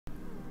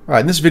All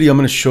right, in this video, I'm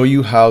going to show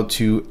you how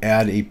to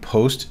add a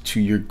post to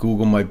your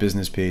Google My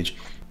Business page.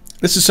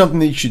 This is something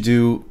that you should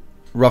do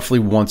roughly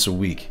once a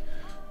week.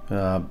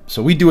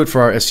 So we do it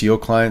for our SEO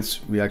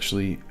clients. We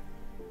actually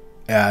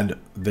add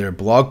their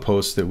blog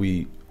posts that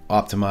we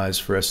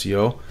optimize for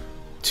SEO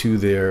to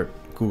their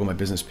Google My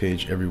Business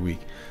page every week.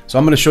 So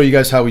I'm going to show you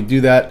guys how we do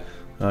that.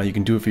 You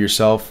can do it for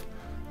yourself,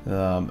 and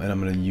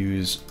I'm going to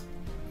use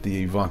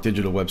the Vonk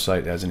Digital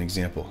website as an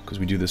example because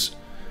we do this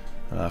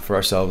for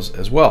ourselves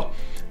as well.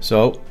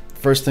 So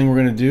first thing we're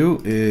going to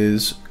do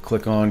is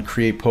click on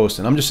Create Post,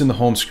 and I'm just in the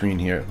home screen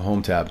here, the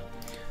home tab.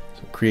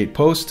 So Create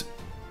Post,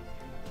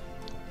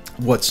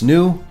 what's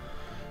new,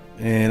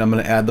 and I'm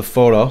going to add the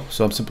photo.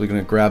 So I'm simply going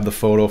to grab the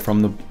photo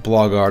from the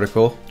blog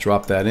article,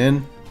 drop that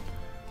in.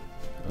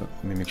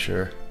 Let me make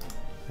sure.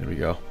 There we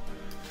go.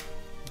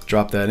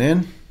 Drop that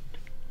in.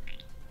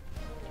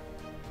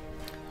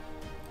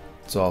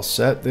 It's all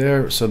set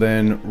there. So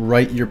then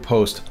write your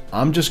post.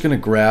 I'm just going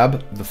to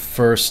grab the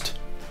first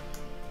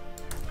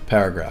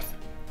paragraph.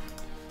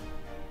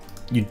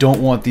 You don't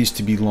want these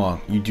to be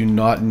long. You do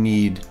not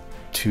need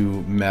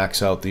to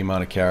max out the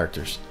amount of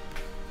characters.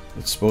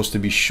 It's supposed to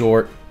be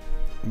short.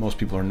 Most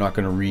people are not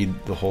going to read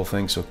the whole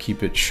thing, so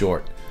keep it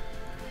short.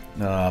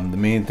 The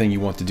main thing you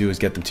want to do is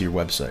get them to your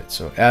website.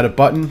 So add a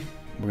button.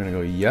 We're going to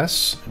go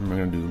yes, and we're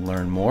going to do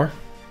learn more.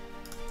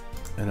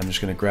 And I'm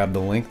just going to grab the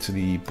link to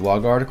the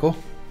blog article.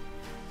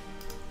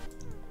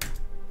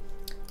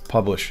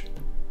 Publish.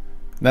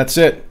 That's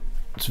it.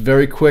 It's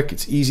very quick.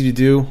 It's easy to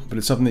do, but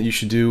it's something that you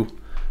should do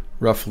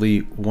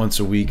roughly once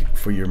a week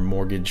for your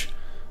mortgage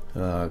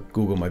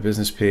Google My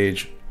Business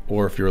page,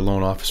 or if you're a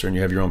loan officer and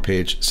you have your own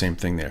page, same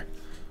thing there.